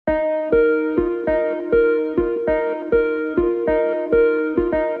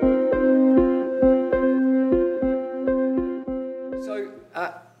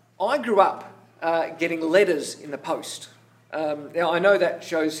up getting letters in the post. Now, I know that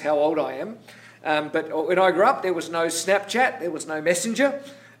shows how old I am, but when I grew up, there was no Snapchat, there was no Messenger,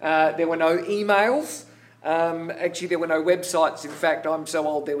 there were no emails. Actually, there were no websites. In fact, I'm so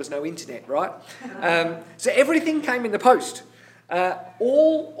old there was no internet, right? So everything came in the post.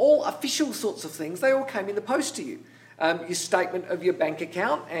 All official sorts of things, they all came in the post to you. Your statement of your bank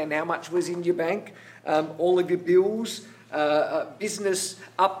account and how much was in your bank, all of your bills, business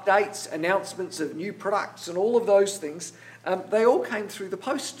updates, announcements of new products and all of those things, they all came through the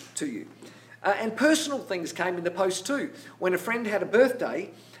post to you. And personal things came in the post too. When a friend had a birthday,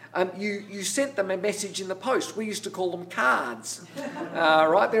 you sent them a message in the post. We used to call them cards,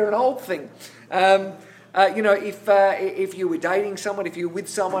 right? They're an old thing. If you were dating someone, if you were with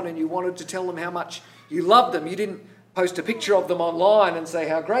someone and you wanted to tell them how much you loved them, you didn't post a picture of them online and say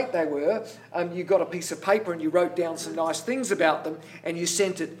how great they were. You got a piece of paper and you wrote down some nice things about them and you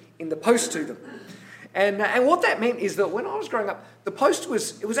sent it in the post to them. And what that meant is that when I was growing up, the post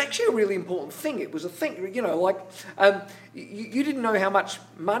was actually a really important thing. It was a thing, you didn't know how much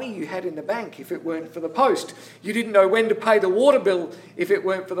money you had in the bank if it weren't for the post. You didn't know when to pay the water bill if it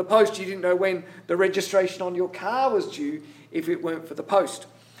weren't for the post. You didn't know when the registration on your car was due if it weren't for the post.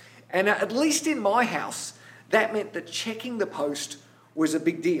 And at least in my house, that meant that checking the post was a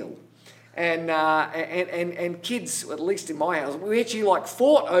big deal. And kids, at least in my house, we actually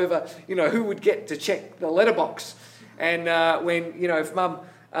fought over, who would get to check the letterbox. And if Mum,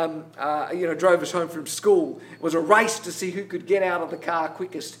 drove us home from school, it was a race to see who could get out of the car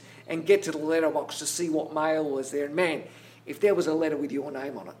quickest and get to the letterbox to see what mail was there. And man, if there was a letter with your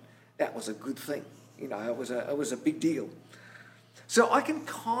name on it, that was a good thing. It was a big deal. So I can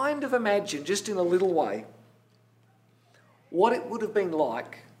kind of imagine, just in a little way, what it would have been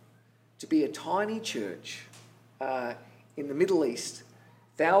like to be a tiny church in the Middle East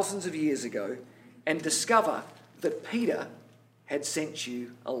thousands of years ago and discover that Peter had sent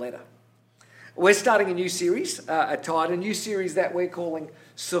you a letter. We're starting a new series at Tide, a new series that we're calling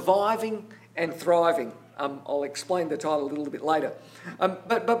Surviving and Thriving. I'll explain the title a little bit later.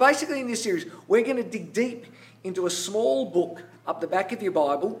 But basically in this series, we're going to dig deep into a small book up the back of your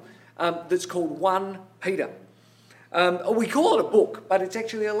Bible that's called 1 Peter. We call it a book, but it's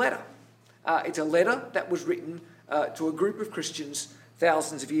actually a letter. It's a letter that was written to a group of Christians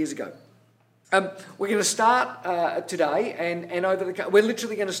thousands of years ago. We're going to start today, and we're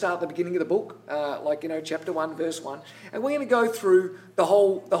literally going to start at the beginning of the book, chapter 1, verse 1, and we're going to go through the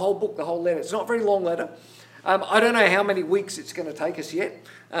whole book, the whole letter. It's not a very long letter. I don't know how many weeks it's going to take us yet,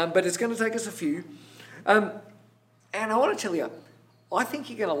 but it's going to take us a few. And I want to tell you, I think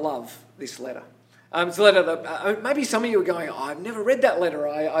you're going to love this letter. It's a letter that maybe some of you are going, I've never read that letter.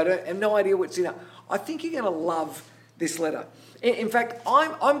 I have no idea what's in it. I think you're going to love this letter. In fact,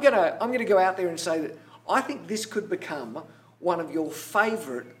 I'm going to go out there and say that I think this could become one of your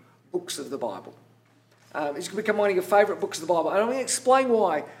favourite books of the Bible. It's going to become one of your favourite books of the Bible. And I'm going to explain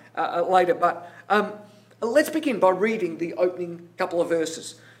why later. But let's begin by reading the opening couple of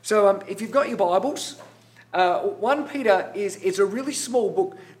verses. So if you've got your Bibles, 1 Peter is a really small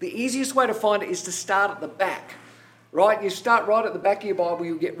book. The easiest way to find it is to start at the back, right? You start right at the back of your Bible,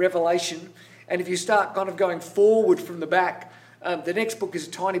 you'll get Revelation. And if you start kind of going forward from the back, the next book is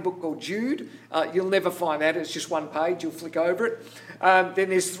a tiny book called Jude. You'll never find that. It's just one page. You'll flick over it. Then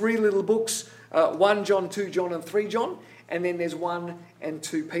there's 3 little books, 1 John, 2 John, and 3 John. And then there's 1 and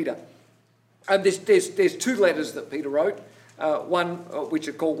 2 Peter. There's 2 letters that Peter wrote. One which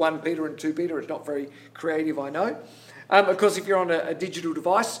are called 1 Peter and 2 Peter. It's not very creative, I know. Of course, if you're on a digital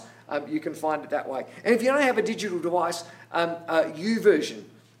device, you can find it that way. And if you don't have a digital device, YouVersion,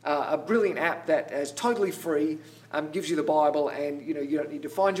 a brilliant app that is totally free, gives you the Bible, and you don't need to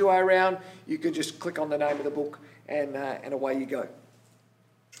find your way around. You can just click on the name of the book, and away you go.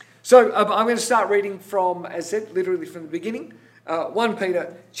 So I'm going to start reading from, as said, literally from the beginning, 1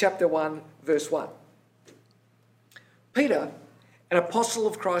 Peter chapter 1, verse 1. Peter, an apostle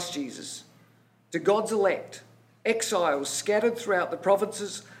of Christ Jesus, to God's elect, exiles scattered throughout the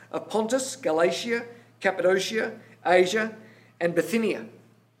provinces of Pontus, Galatia, Cappadocia, Asia, and Bithynia.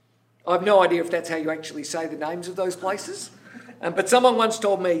 I have no idea if that's how you actually say the names of those places. But someone once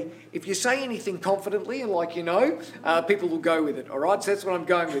told me, if you say anything confidently and people will go with it, all right? So that's what I'm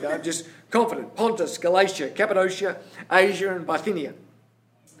going with. I'm just confident. Pontus, Galatia, Cappadocia, Asia, and Bithynia,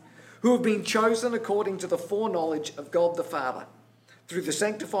 who have been chosen according to the foreknowledge of God the Father, through the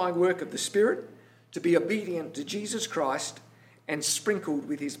sanctifying work of the Spirit, to be obedient to Jesus Christ and sprinkled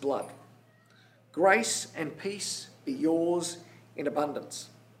with his blood. Grace and peace be yours in abundance.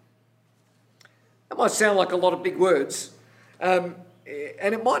 That might sound like a lot of big words,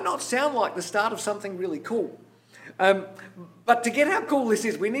 and it might not sound like the start of something really cool. But to get how cool this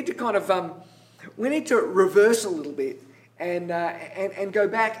is, we need to kind of we need to reverse a little bit and go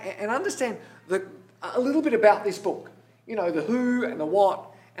back and understand a little bit about this book. You know, the who and the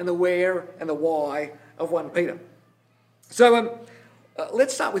what and the where and the why of 1 Peter. So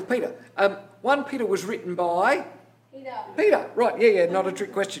let's start with Peter. 1 Peter was written by Peter, right? Yeah, not a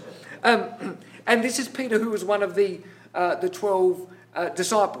trick question. And this is Peter, who was one of the 12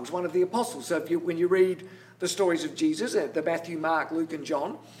 disciples, one of the apostles. So when you read the stories of Jesus, the Matthew, Mark, Luke, and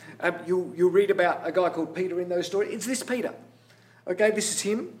John, you'll read about a guy called Peter in those stories. It's this Peter. Okay, this is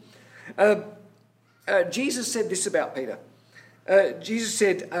him. Jesus said this about Peter. Jesus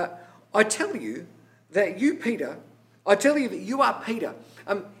said, I tell you that you are Peter.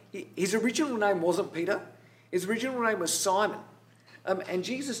 His original name wasn't Peter. His original name was Simon. And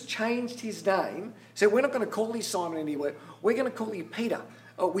Jesus changed his name. So we're not going to call you Simon anywhere. We're going to call you Peter,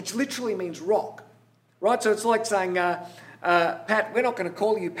 which literally means rock. Right? So it's like saying, Pat, we're not going to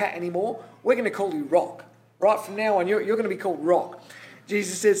call you Pat anymore. We're going to call you Rock. Right? From now on, you're going to be called Rock.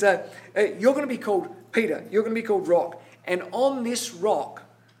 Jesus says, you're going to be called Peter. You're going to be called Rock. And on this rock,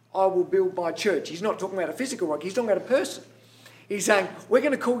 I will build my church. He's not talking about a physical rock. He's talking about a person. He's saying, we're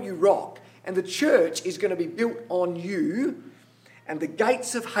going to call you Rock. And the church is going to be built on you. And the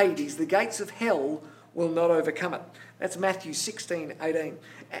gates of Hades, the gates of hell, will not overcome it. That's Matthew 16:18.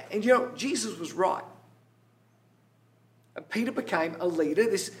 And you know, Jesus was right. Peter became a leader,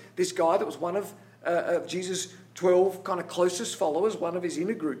 this guy that was one of Jesus' 12 kind of closest followers, one of his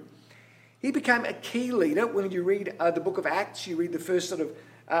inner group. He became a key leader. When you read the book of Acts, you read the first sort of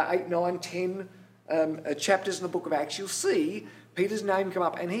 8, 9, 10 chapters in the book of Acts, you'll see Peter's name come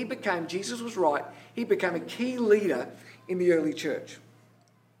up, and Jesus was right, he became a key leader in the early church.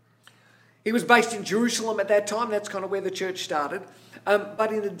 He was based in Jerusalem at that time. That's kind of where the church started.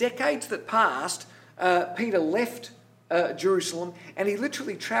 But in the decades that passed, Peter left Jerusalem, and he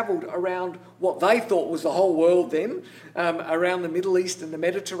literally travelled around what they thought was the whole world then, around the Middle East and the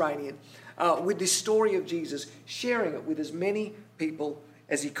Mediterranean, with this story of Jesus, sharing it with as many people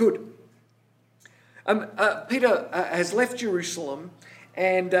as he could. Peter has left Jerusalem,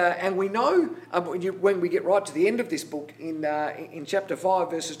 and we know when we get right to the end of this book in chapter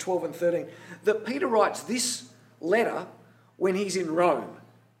 5, verses 12 and 13, that Peter writes this letter when he's in Rome.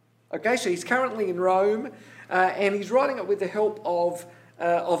 Okay, so he's currently in Rome, and he's writing it with the help of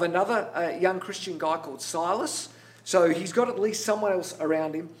another young Christian guy called Silas. So he's got at least someone else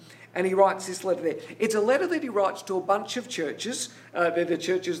around him, and he writes this letter there. It's a letter that he writes to a bunch of churches. They're the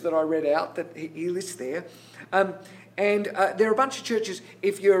churches that I read out that he lists there. And there are a bunch of churches.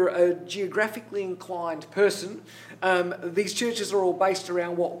 If you're a geographically inclined person, these churches are all based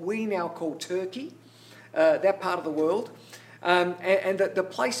around what we now call Turkey, that part of the world. And the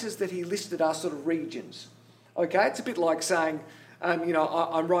places that he listed are sort of regions. Okay, it's a bit like saying,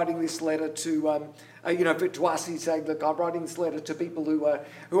 I'm writing this letter to, to us. He's saying, look, I'm writing this letter to people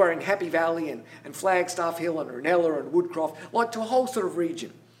who are in Happy Valley and Flagstaff Hill and Ranella and Woodcroft, like to a whole sort of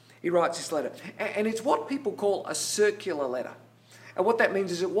region. He writes this letter. And it's what people call a circular letter. And what that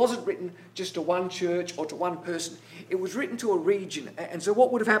means is it wasn't written just to one church or to one person. It was written to a region. And so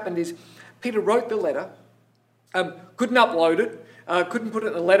what would have happened is Peter wrote the letter, couldn't upload it, couldn't put it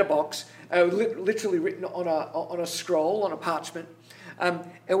in a letterbox, literally written on a scroll, on a parchment, and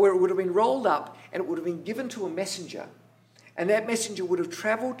where it would have been rolled up and it would have been given to a messenger. And that messenger would have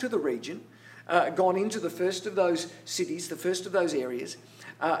travelled to the region, gone into the first of those cities, the first of those areas,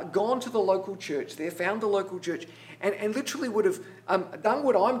 gone to the local church there, found the local church, and literally would have done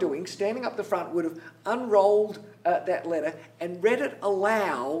what I'm doing, standing up the front, would have unrolled that letter and read it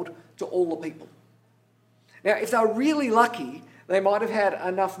aloud to all the people. Now, if they were really lucky, they might have had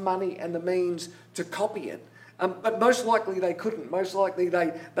enough money and the means to copy it. But most likely they couldn't. Most likely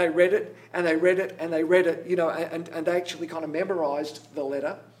they read it and they read it and they read it, and they actually kind of memorised the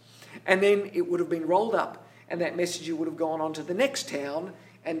letter. And then it would have been rolled up and that messenger would have gone on to the next town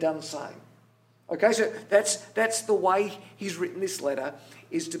and done the same. Okay, so that's the way he's written this letter,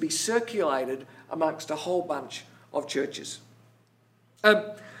 is to be circulated amongst a whole bunch of churches.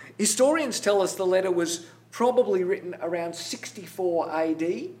 Historians tell us the letter was probably written around 64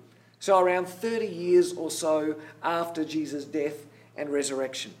 AD, so around 30 years or so after Jesus' death and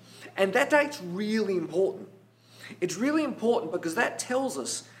resurrection. And that date's really important. It's really important because that tells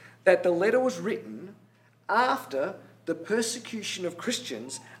us that the letter was written after the persecution of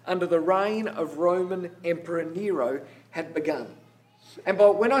Christians under the reign of Roman Emperor Nero had begun. And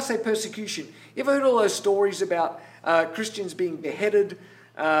when I say persecution, you've heard all those stories about Christians being beheaded,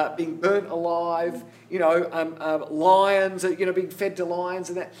 being burnt alive, lions, being fed to lions,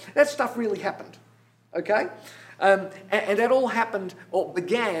 and that stuff really happened, okay? And that all happened, or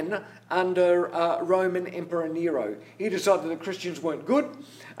began, under Roman Emperor Nero. He decided that Christians weren't good,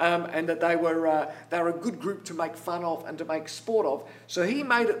 and that they were a good group to make fun of and to make sport of. So he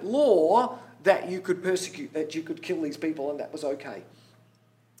made it law that you could persecute, that you could kill these people, and that was okay.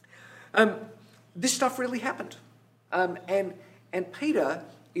 This stuff really happened. And Peter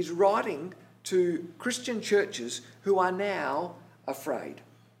is writing to Christian churches who are now afraid.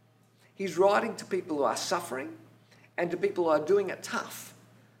 He's writing to people who are suffering and to people who are doing it tough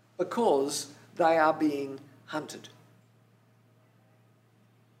because they are being hunted.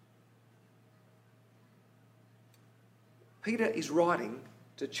 Peter is writing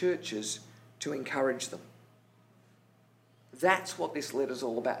to churches to encourage them. That's what this letter's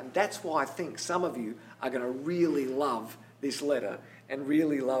all about. And that's why I think some of you are going to really love this letter and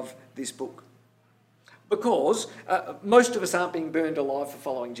really love this book. Because most of us aren't being burned alive for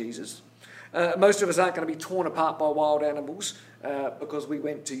following Jesus. Most of us aren't going to be torn apart by wild animals because we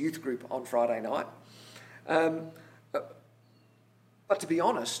went to youth group on Friday night. But to be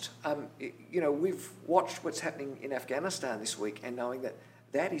honest, we've watched what's happening in Afghanistan this week and knowing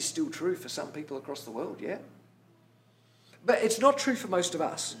that is still true for some people across the world, yeah? But it's not true for most of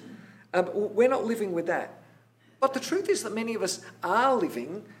us. We're not living with that. But the truth is that many of us are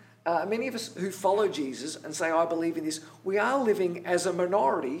living, many of us who follow Jesus and say, I believe in this, we are living as a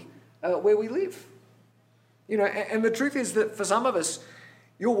minority where we live. And the truth is that for some of us,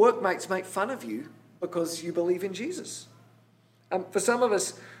 your workmates make fun of you because you believe in Jesus. For some of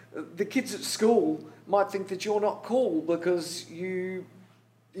us, the kids at school might think that you're not cool because you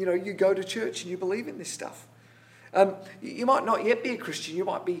go to church and you believe in this stuff. You might not yet be a Christian. You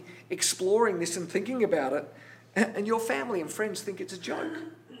might be exploring this and thinking about it, and your family and friends think it's a joke.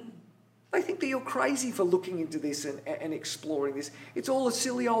 They think that you're crazy for looking into this and exploring this. It's all a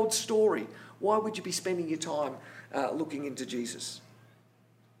silly old story. Why would you be spending your time looking into Jesus?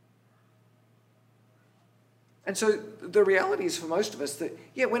 And so the reality is for most of us that,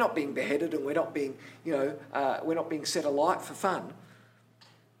 we're not being beheaded and we're not being set alight for fun.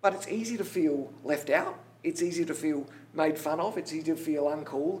 But it's easy to feel left out. It's easy to feel made fun of. It's easy to feel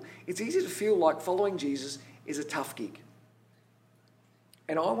uncool. It's easy to feel like following Jesus is a tough gig.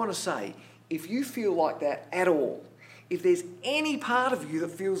 And I want to say, if you feel like that at all, if there's any part of you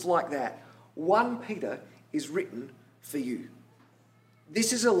that feels like that, 1 Peter is written for you.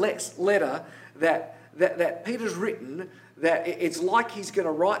 This is a letter that Peter's written, that it's like he's going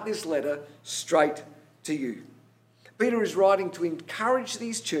to write this letter straight to you. Peter is writing to encourage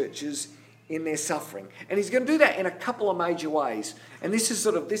these churches in their suffering, and he's going to do that in a couple of major ways. And this is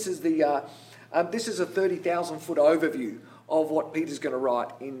a 30,000-foot overview of what Peter's going to write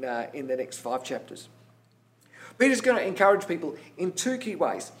in the next 5 chapters. Peter's going to encourage people in 2 key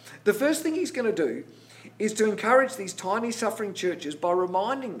ways. The first thing he's going to do is to encourage these tiny suffering churches by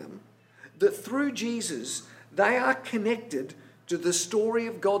reminding them that through Jesus they are connected to the story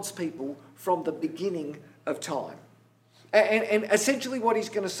of God's people from the beginning of time. And essentially what he's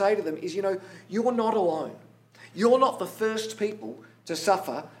going to say to them is, you're not alone. You're not the first people to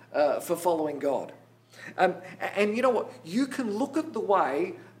suffer for following God. And you know what? You can look at the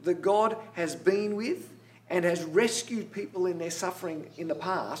way that God has been with and has rescued people in their suffering in the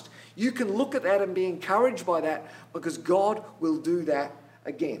past. You can look at that and be encouraged by that because God will do that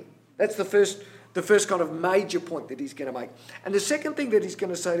again. That's the first kind of major point that he's going to make. And the second thing that he's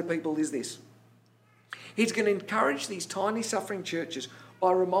going to say to people is this. He's going to encourage these tiny suffering churches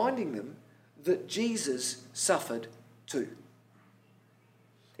by reminding them that Jesus suffered too.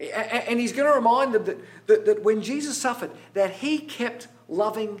 And he's going to remind them that when Jesus suffered, that he kept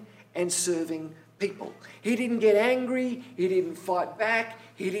loving and serving people. He didn't get angry, he didn't fight back,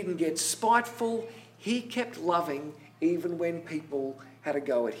 he didn't get spiteful. He kept loving even when people had a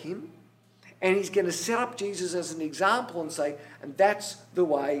go at him. And he's going to set up Jesus as an example and say, and that's the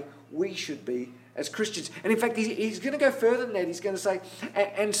way we should be as Christians. And in fact, he's going to go further than that. He's going to say,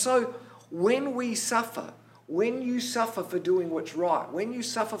 and so when we suffer, when you suffer for doing what's right, when you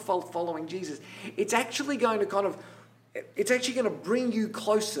suffer for following Jesus, it's actually going to bring you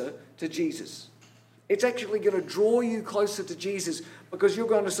closer to Jesus. It's actually going to draw you closer to Jesus because you're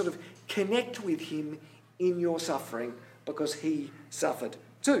going to sort of connect with him in your suffering because he suffered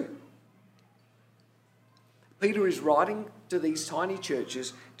too. Peter is writing to these tiny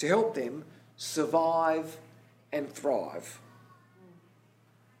churches to help them survive and thrive.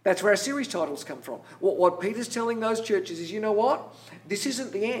 That's where our series titles come from. What Peter's telling those churches is, you know what? This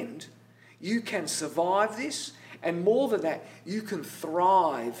isn't the end. You can survive this And more than that, you can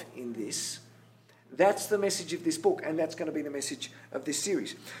thrive in this. That's the message of this book, and that's going to be the message of this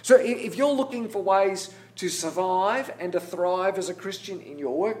series. So if you're looking for ways to survive and to thrive as a Christian in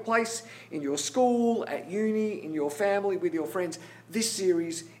your workplace, in your school, at uni, in your family, with your friends, this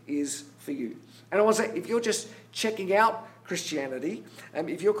series is for you. And I want to say, if you're just checking out Christianity,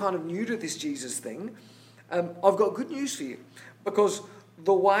 if you're kind of new to this Jesus thing, I've got good news for you. Because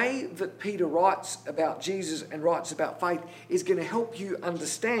the way that Peter writes about Jesus and writes about faith is going to help you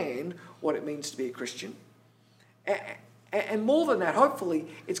understand what it means to be a Christian. And more than that, hopefully,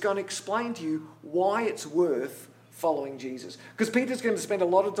 it's going to explain to you why it's worth following Jesus. Because Peter's going to spend a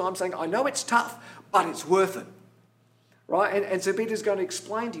lot of time saying, I know it's tough, but it's worth it. Right? And so Peter's going to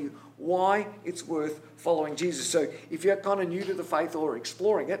explain to you why it's worth following Jesus. So if you're kind of new to the faith or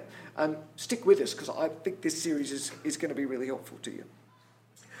exploring it, stick with us, because I think this series is going to be really helpful to you.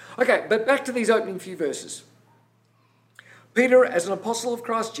 Okay, but back to these opening few verses. Peter, as an apostle of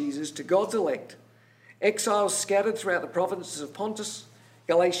Christ Jesus, to God's elect, exiles scattered throughout the provinces of Pontus,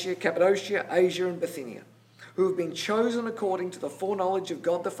 Galatia, Cappadocia, Asia, and Bithynia, who have been chosen according to the foreknowledge of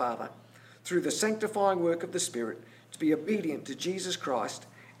God the Father, through the sanctifying work of the Spirit, to be obedient to Jesus Christ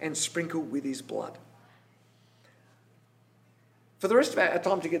and sprinkled with his blood. For the rest of our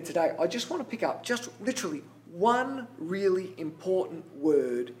time together today, I just want to pick up just literally one really important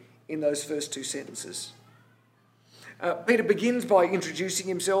word in those first two sentences. Peter begins by introducing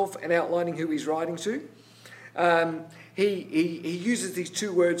himself and outlining who he's writing to. He uses these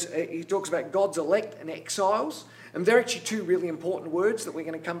two words. He talks about God's elect and exiles. And they're actually two really important words that we're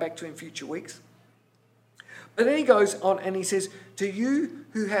going to come back to in future weeks. But then he goes on and he says, to you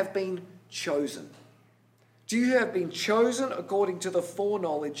who have been chosen. To you who have been chosen according to the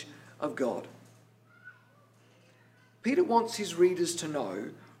foreknowledge of God. Peter wants his readers to know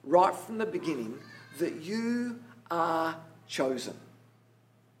right from the beginning that you are chosen.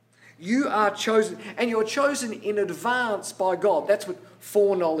 You are chosen, and you're chosen in advance by God. That's what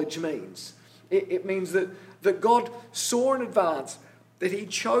foreknowledge means. It means that God saw in advance, that he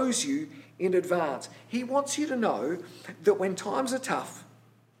chose you in advance. He wants you to know that when times are tough,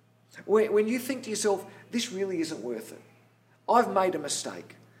 when you think to yourself, this really isn't worth it, I've made a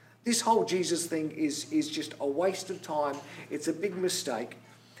mistake, this whole Jesus thing is just a waste of time, it's a big mistake,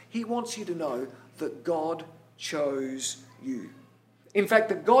 he wants you to know that God chose you. In fact,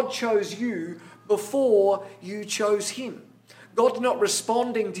 that God chose you before you chose him. God's not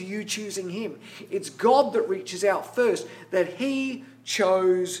responding to you choosing him. It's God that reaches out first, that he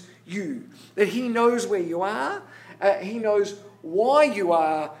chose you, that he knows where you are, he knows why you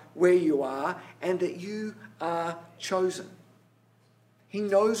are where you are, and that you are chosen. He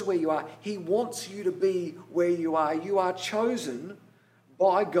knows where you are. He wants you to be where you are. You are chosen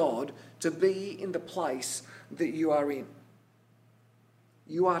by God to be in the place that you are in.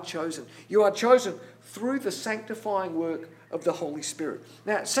 You are chosen. You are chosen through the sanctifying work of the Holy Spirit.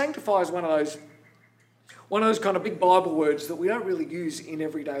 Now, sanctify is one of those kind of big Bible words that we don't really use in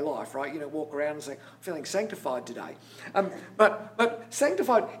everyday life, right? You know, walk around and say, I'm feeling sanctified today. But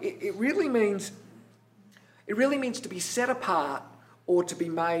sanctified, it really means to be set apart or to be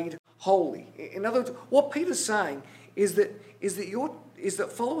made holy. In other words, what Peter's saying is that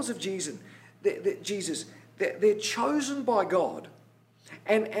followers of Jesus, they're chosen by God,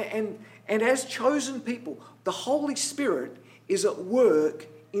 and as chosen people, the Holy Spirit is at work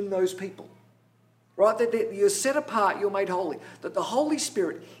in those people. Right? That you're set apart, you're made holy. That the Holy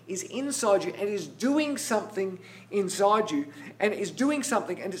Spirit is inside you and is doing something inside you, and is doing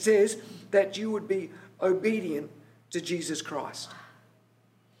something, and it says that you would be obedient to Jesus Christ.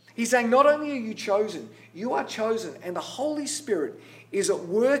 He's saying not only are you chosen, you are chosen, and the Holy Spirit is at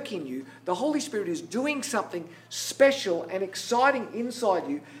work in you. The Holy Spirit is doing something special and exciting inside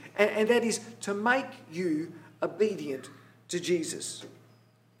you, and that is to make you obedient to Jesus.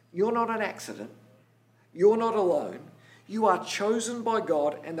 You're not an accident. You're not alone. You are chosen by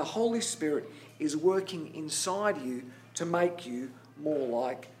God, and the Holy Spirit is working inside you to make you more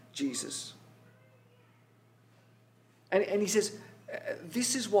like Jesus. And he says,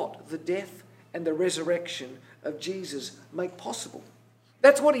 this is what the death and the resurrection of Jesus make possible.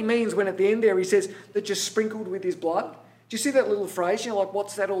 That's what he means when at the end there he says that you're sprinkled with his blood. Do you see that little phrase? You're like,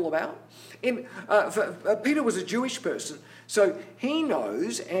 what's that all about? Peter was a Jewish person, so he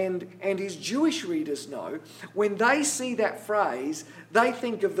knows, and his Jewish readers know, when they see that phrase, they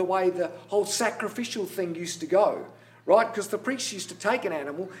think of the way the whole sacrificial thing used to go, right? Because the priests used to take an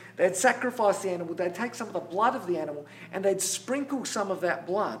animal, they'd sacrifice the animal, they'd take some of the blood of the animal, and they'd sprinkle some of that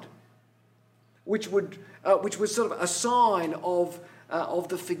blood, which was sort of a sign of of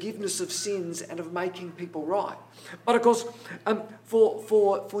the forgiveness of sins and of making people right. But of course,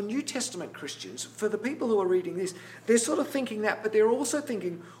 for New Testament Christians, for the people who are reading this, they're sort of thinking that, but they're also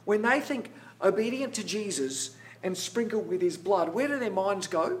thinking, when they think obedient to Jesus and sprinkled with his blood, where do their minds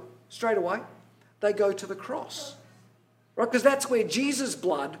go straight away? They go to the cross, right? Because that's where Jesus'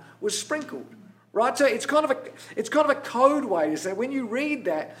 blood was sprinkled, right? So it's kind of a code way to say, when you read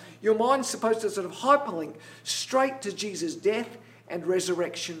that, your mind's supposed to sort of hyperlink straight to Jesus' death and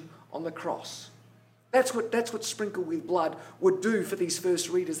resurrection on the cross. That's what sprinkled with blood would do for these first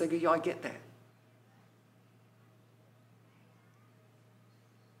readers. They go, yeah, I get that.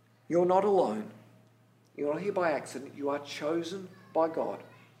 You're not alone. You're not here by accident. You are chosen by God.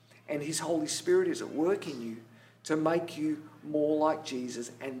 And his Holy Spirit is at work in you to make you more like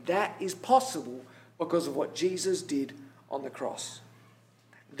Jesus. And that is possible because of what Jesus did on the cross.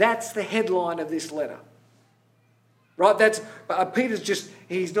 That's the headline of this letter. Right? That's Peter's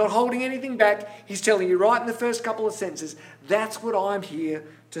he's not holding anything back. He's telling you right in the first couple of sentences, that's what I'm here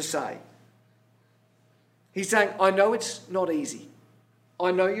to say. He's saying, I know it's not easy.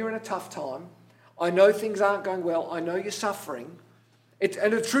 I know you're in a tough time. I know things aren't going well. I know you're suffering.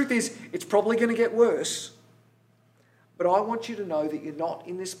 And the truth is, it's probably going to get worse. But I want you to know that you're not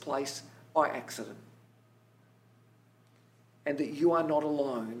in this place by accident. And that you are not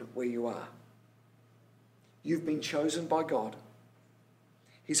alone where you are. You've been chosen by God.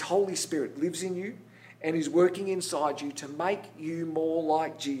 His Holy Spirit lives in you and is working inside you to make you more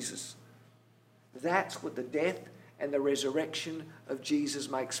like Jesus. That's what the death and the resurrection of Jesus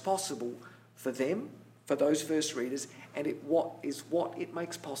makes possible for them, for those first readers, and what it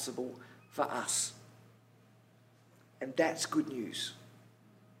makes possible for us. And that's good news.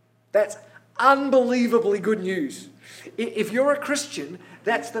 That's unbelievably good news. If you're a Christian,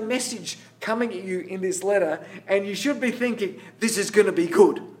 that's the message coming at you in this letter, and you should be thinking, this is going to be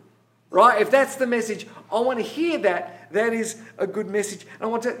good. Right? If that's the message, I want to hear that. That is a good message.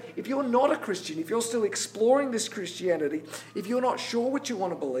 And if you're not a Christian, if you're still exploring this Christianity, if you're not sure what you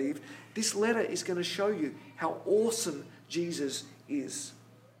want to believe, this letter is going to show you how awesome Jesus is.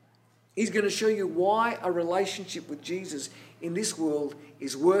 He's going to show you why a relationship with Jesus in this world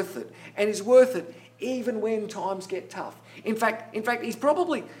is worth it. And is worth it even when times get tough. In fact, he's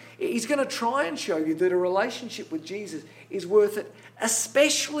going to try and show you that a relationship with Jesus is worth it,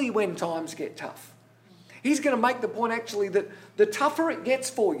 especially when times get tough. He's going to make the point actually that the tougher it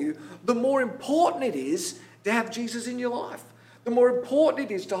gets for you, the more important it is to have Jesus in your life. The more important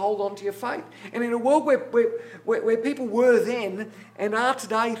it is to hold on to your faith. And in a world where people were then and are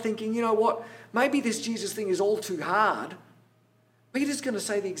today thinking, you know what, maybe this Jesus thing is all too hard, Peter's going to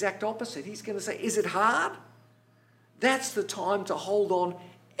say the exact opposite. He's going to say, is it hard? That's the time to hold on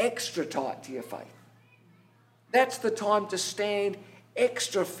extra tight to your faith. That's the time to stand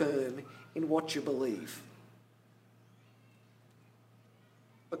extra firm in what you believe.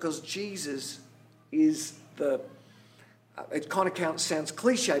 Because Jesus is it kind of sounds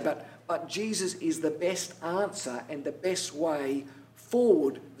cliche, but Jesus is the best answer and the best way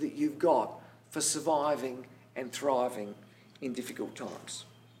forward that you've got for surviving and thriving in difficult times.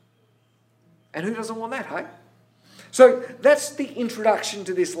 And who doesn't want that, hey? So that's the introduction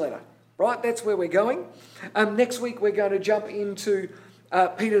to this letter, right? That's where we're going. Next week we're going to jump into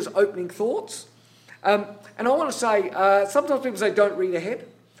Peter's opening thoughts. And I want to say, sometimes people say don't read ahead.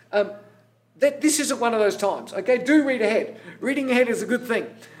 This isn't one of those times, okay? Do read ahead. Reading ahead is a good thing.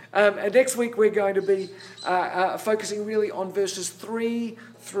 And next week we're going to be focusing really on verses 3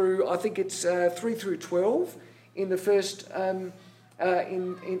 through, I think it's 3 through 12 in the first, in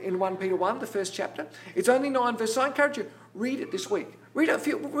 1 Peter 1, the first chapter. It's only 9 verses. So I encourage you, read it this week. Read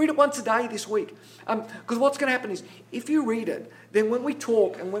it once a day this week. Because what's going to happen is, if you read it, then when we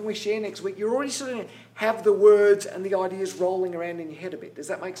talk and when we share next week, you're already sort of have the words and the ideas rolling around in your head a bit. Does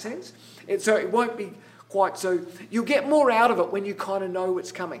that make sense? So it won't be quite so... You'll get more out of it when you kind of know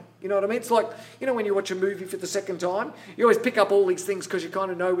what's coming. You know what I mean? It's like, when you watch a movie for the second time, you always pick up all these things because you kind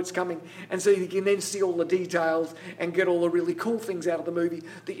of know what's coming. And so you can then see all the details and get all the really cool things out of the movie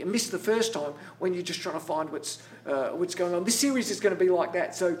that you missed the first time when you're just trying to find what's going on. This series is going to be like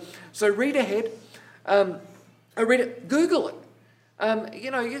that. So read ahead. Read it. Google it.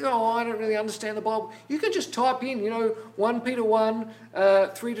 You go, I don't really understand the Bible. You can just type in, 1 Peter 1,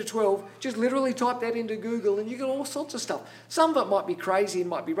 3 to 12. Just literally type that into Google and you get all sorts of stuff. Some of it might be crazy and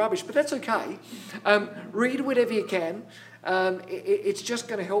might be rubbish, but that's okay. Read whatever you can. It's just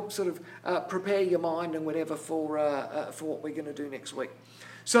going to help sort of prepare your mind and whatever for what we're going to do next week.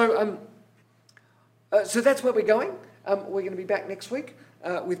 So that's where we're going. We're going to be back next week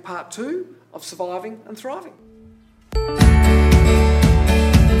with part 2 of Surviving and Thriving.